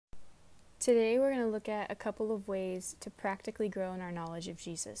Today we're going to look at a couple of ways to practically grow in our knowledge of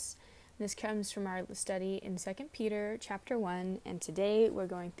Jesus. This comes from our study in 2 Peter chapter 1, and today we're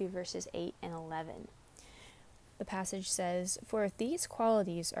going through verses 8 and 11. The passage says, "For if these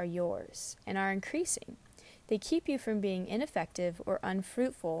qualities are yours and are increasing, they keep you from being ineffective or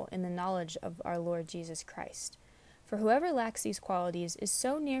unfruitful in the knowledge of our Lord Jesus Christ. For whoever lacks these qualities is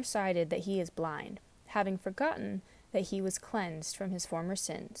so nearsighted that he is blind, having forgotten that he was cleansed from his former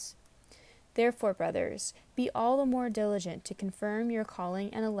sins. Therefore, brothers, be all the more diligent to confirm your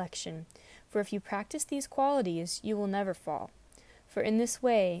calling and election, for if you practice these qualities, you will never fall. For in this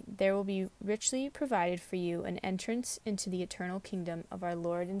way there will be richly provided for you an entrance into the eternal kingdom of our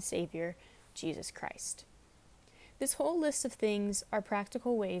Lord and Savior, Jesus Christ." This whole list of things are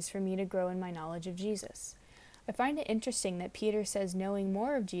practical ways for me to grow in my knowledge of Jesus. I find it interesting that Peter says knowing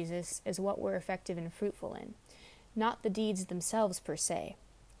more of Jesus is what we're effective and fruitful in, not the deeds themselves per se.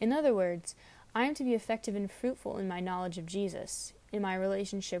 In other words, I am to be effective and fruitful in my knowledge of Jesus, in my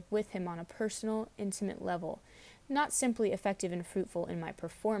relationship with him on a personal, intimate level, not simply effective and fruitful in my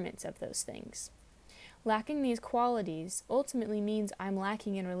performance of those things. Lacking these qualities ultimately means I'm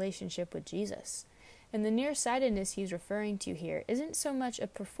lacking in relationship with Jesus. And the nearsightedness he's referring to here isn't so much a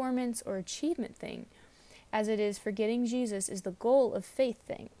performance or achievement thing, as it is forgetting Jesus is the goal of faith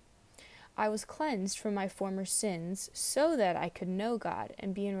thing. I was cleansed from my former sins so that I could know God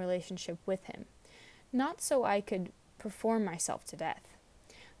and be in relationship with him, not so I could perform myself to death.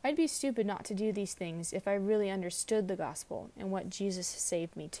 I'd be stupid not to do these things if I really understood the gospel and what Jesus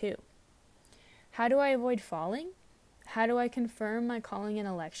saved me to. How do I avoid falling? How do I confirm my calling and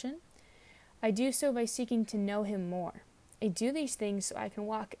election? I do so by seeking to know him more. I do these things so I can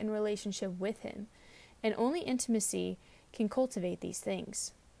walk in relationship with him, and only intimacy can cultivate these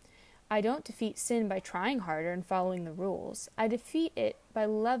things. I don't defeat sin by trying harder and following the rules. I defeat it by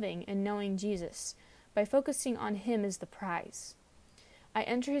loving and knowing Jesus, by focusing on him as the prize. I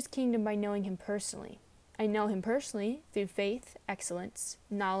enter his kingdom by knowing him personally. I know him personally through faith, excellence,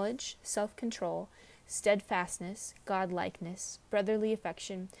 knowledge, self-control, steadfastness, God-likeness, brotherly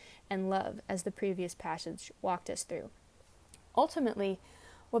affection, and love, as the previous passage walked us through. Ultimately,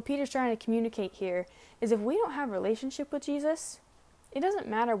 what Peter's trying to communicate here is if we don't have a relationship with Jesus, it doesn't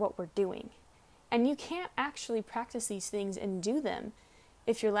matter what we're doing. And you can't actually practice these things and do them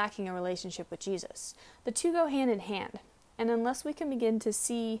if you're lacking a relationship with Jesus. The two go hand in hand. And unless we can begin to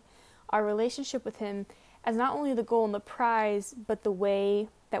see our relationship with him as not only the goal and the prize, but the way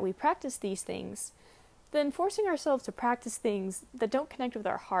that we practice these things, then forcing ourselves to practice things that don't connect with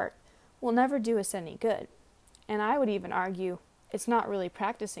our heart will never do us any good. And I would even argue it's not really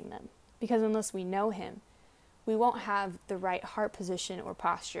practicing them, because unless we know him, we won't have the right heart position or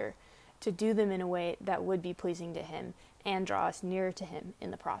posture to do them in a way that would be pleasing to him and draw us nearer to him in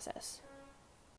the process.